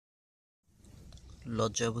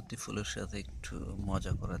লজ্জাবতী ফুলের সাথে একটু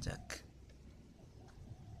মজা করা যাক।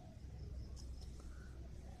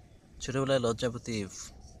 ছোটবেলায় লজ্জাবতী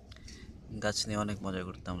গাছ নিয়ে অনেক মজা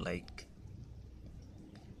করতাম।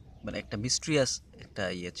 মানে একটা মিস্ট্রিয়াস একটা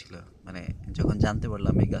ইয়ে ছিল। মানে যখন জানতে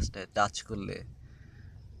পারলাম এই গাছটায় টাচ করলে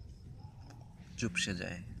চুপসে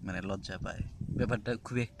যায়, মানে লজ্জা পায়, ব্যাপারটা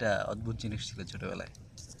খুবই একটা অদ্ভুত জিনিস ছিল ছোটবেলায়।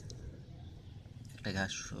 একটা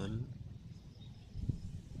ঘাস ফুল,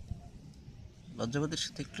 লজ্জাবতীর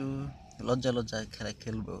সাথে একটু লজ্জা লজ্জা খেলা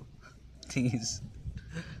খেলবো। থিং ইজ,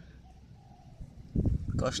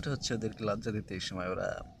 কষ্ট হচ্ছে ওদেরকে লজ্জা দিতে। এই সময় ওরা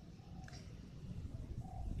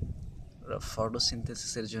ওরা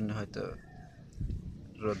ফটোসিনথেসিসের জন্য হয়তো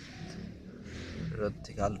রোদ রোদ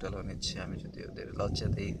থেকে আলো টালো নিচ্ছে। আমি যদি ওদের লজ্জা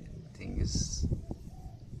দিই, থিং ইজ,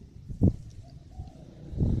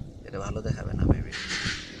 এটা ভালো দেখাবে না মেবি।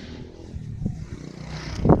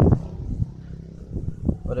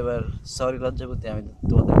 ওর এবার সরি লজ্জাবতী, আমি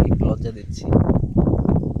তোমাদেরকে একটু লজ্জা দিচ্ছি।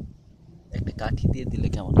 একটা কাঠি দিয়ে দিলে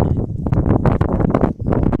কেমন হয়?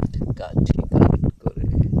 কাঠি কাট করে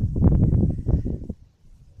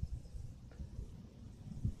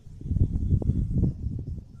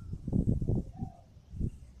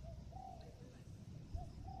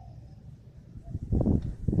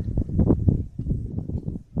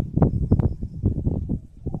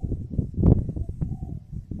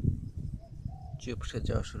চুপসে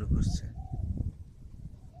যাওয়া শুরু করছে।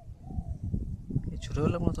 এই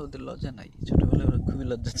ছোটবেলার মতো ওদের লজ্জা নাই। ছোটবেলায় ওরা খুবই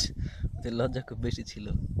লজ্জা ওদের লজ্জা খুব বেশি ছিল।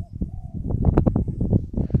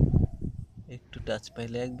 একটু টাচ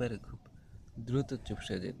পাইলে একবারে খুব দ্রুত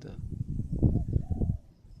চুপসে যেত।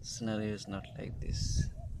 Scenario is not like this.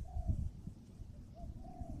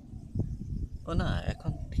 ও না,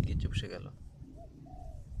 এখন ঠিকই চুপসে গেল।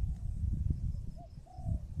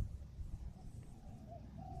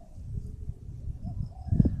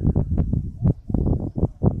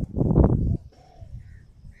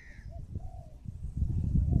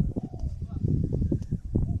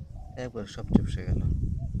 একবার সব চুপসে গেল।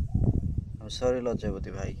 আমি সরি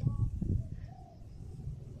লজ্জাবতী ভাই।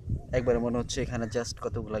 একবারে মনে হচ্ছে এখানে জাস্ট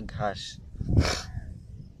কতগুলা ঘাস,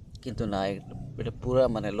 কিন্তু না, এটা পুরা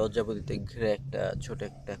মানে লজ্জাবতীতে ঘিরে একটা ছোট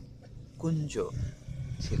একটা কুঞ্জ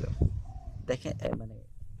ছিল। দেখে মানে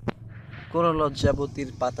কোনো লজ্জাবতীর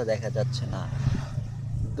পাতা দেখা যাচ্ছে না,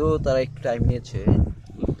 তো তারা একটু টাইম নিয়েছে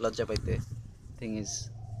লজ্জা পাইতে। থিং ইজ,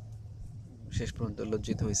 শেষ পর্যন্ত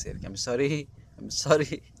লজ্জিত হয়েছে আর কি। আমি সরি, আমি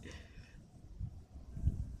সরি।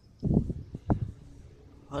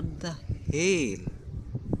 হোয়াট দ্য হেল,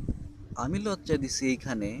 আমি লজ্জা দিছি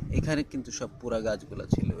এইখানে। এখানে কিন্তু সব পুরা গাছগুলা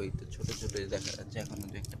ছিল, ওই তো ছোট ছোট দেখা যাচ্ছে এখনো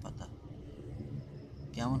দু একটা পাতা।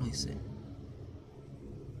 কেমন হয়েছে?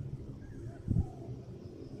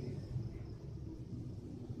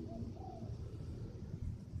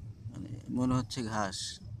 মানে মনে হচ্ছে ঘাস,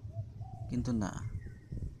 কিন্তু না,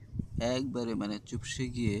 একবারে মানে চুপসে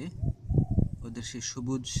গিয়ে ওদের সেই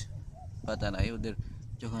সবুজ পাতা নাই। ওদের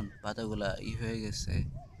যখন পাতাগুলা হয়ে গেছে,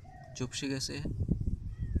 চুপসে গেছে,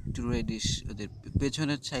 একটু রেডিশ, ওদের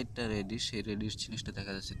পেছনের সাইডটা রেডিশ, সেই রেডিশ জিনিসটা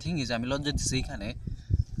দেখা যাচ্ছে। থিং ইজ, আমি লজ্জা দিচ্ছি এইখানে।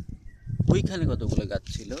 ওইখানে কতগুলো গাছ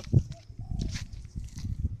ছিল,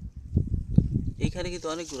 এইখানে কিন্তু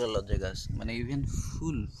অনেকগুলো লজ্জা গাছ, মানে ইভেন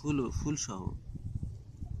ফুল সহ।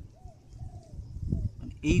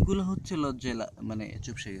 মানে এইগুলো হচ্ছে লজ্জায় মানে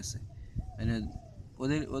চুপসে গেছে। মানে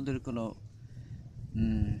ওদের ওদের কোনো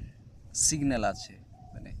সিগন্যাল আছে।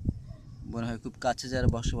 মানে মনে হয় খুব কাছে যারা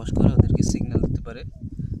বসবাস করে ওদেরকে সিগন্যাল দিতে পারে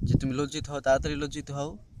যে তুমি লজ্জিত হও, তাড়াতাড়ি লজ্জিত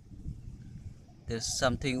হও, there's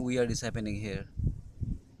something weird is happening here.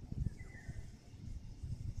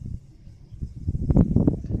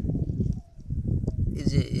 এই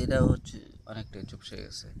যে এরা হচ্ছে অনেকটাই চুপসে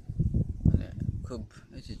গেছে, মানে খুব,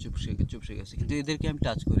 এই যে চুপসে গেছে, কিন্তু এদেরকে আমি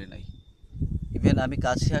টাচ করি নাই। ইভেন আমি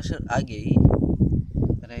কাছে আসার আগেই,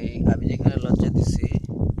 মানে আমি যেখানে লজ্জা দিছি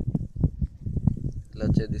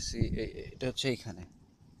এটা হচ্ছে এইখানে।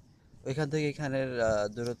 ওইখান থেকে এখানের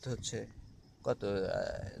দূরত্ব হচ্ছে কত,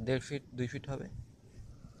 1.5 ফিট 2 ফিট হবে।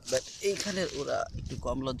 বাট এইখানে ওরা একটু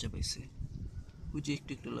কম লজ্জা পাইছে। ওই যে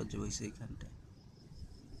একটু লজ্জা পাইছে এইখানটায়,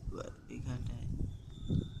 এবার এইখানটায়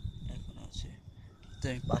এখন আছে। তো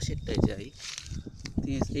আমি পাশেরটায় যাই।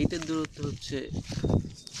 এইটার দূরত্ব হচ্ছে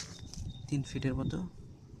 3 ফিটের মতো।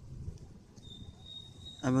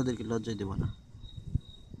 আমি ওদেরকে লজ্জা দেবো না,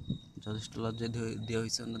 যথেষ্ট লজ্জা দেওয়া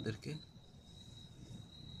হয়েছে ওনাদেরকে।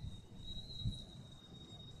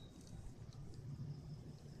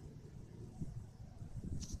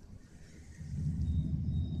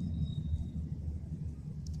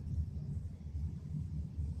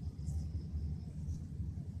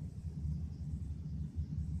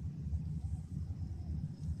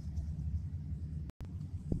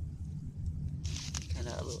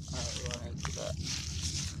 আর অনেকগুলা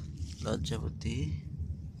লজ্জাবতী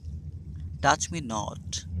টাচ মি নট,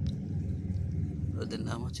 ওদের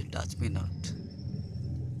নাম হচ্ছে টাচ মি নট।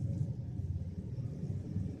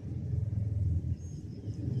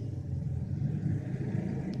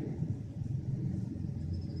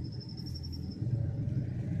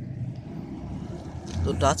 তো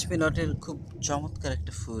টাচ মি নটের খুব চমৎকার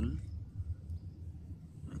একটা ফুল,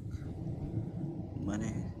 মানে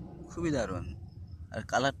খুবই দারুণ। আর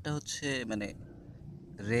কালারটা হচ্ছে মানে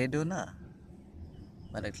রেডও না,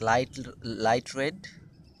 মানে লাইট লাইট রেড,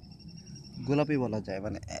 গোলাপি বলা যায়,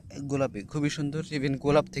 মানে গোলাপি খুবই সুন্দর, ইভেন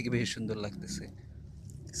গোলাপ থেকে বেশি সুন্দর লাগতেছে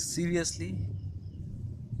সিরিয়াসলি,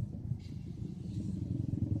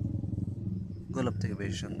 গোলাপ থেকে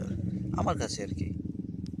বেশি সুন্দর আমার কাছে আর কি।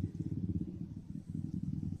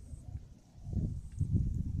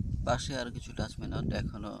 পাশে আর কিছু টাচমিনাট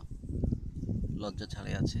এখনো লজ্জা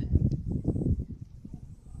ছাড়ে আছে।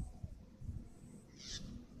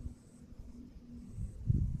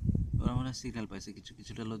 ওরা মনে হয় সিগন্যাল পাইছে,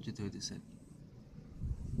 কিছুটা লজ্জিত হইতেছে।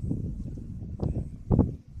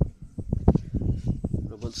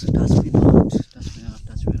 ওরা বলছে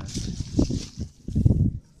টাচমিনাট,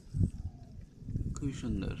 খুবই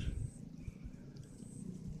সুন্দর,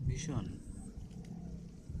 ভীষণ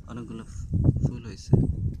অনেকগুলো ফুল হয়েছে।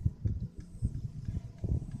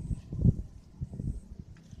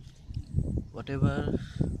 হোয়াট এভার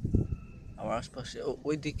আমার আশপাশে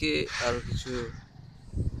ওইদিকে আরো কিছু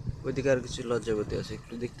লজ্জাবতী আছে,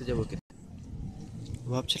 একটু দেখতে যাবো কিনা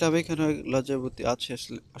ভাবছিলাম। এখানে লজ্জাবতী আছে,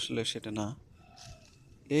 আসলে সেটা না।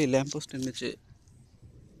 এই ল্যাম্পপোস্টের নিচে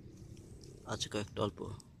আছে কয়েকটা অল্প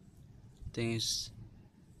থিংস।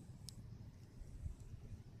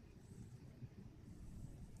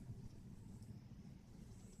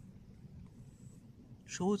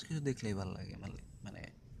 সবুজ কিছু দেখলেই ভালো লাগে, মানে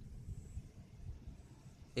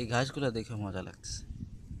এই ঘাসগুলো দেখে মজা লাগছে।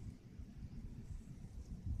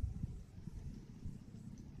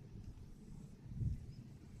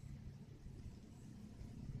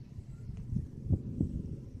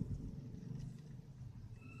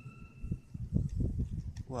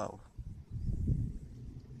 Wow,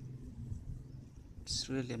 it's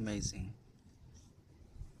really amazing.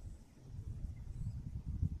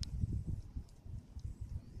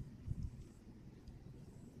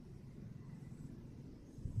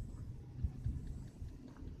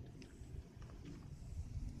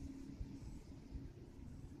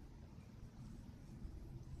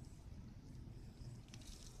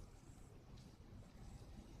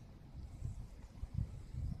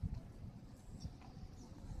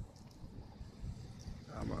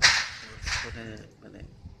 আমার ফোনে মানে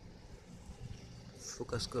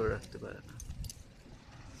ফোকাস করে রাখতে পারে না।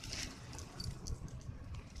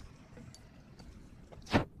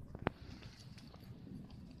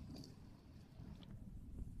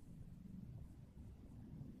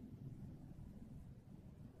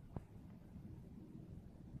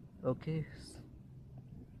 ওকে,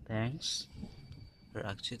 থ্যাঙ্কস,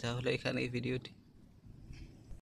 রাখছি তাহলে এখানে এই ভিডিওটি।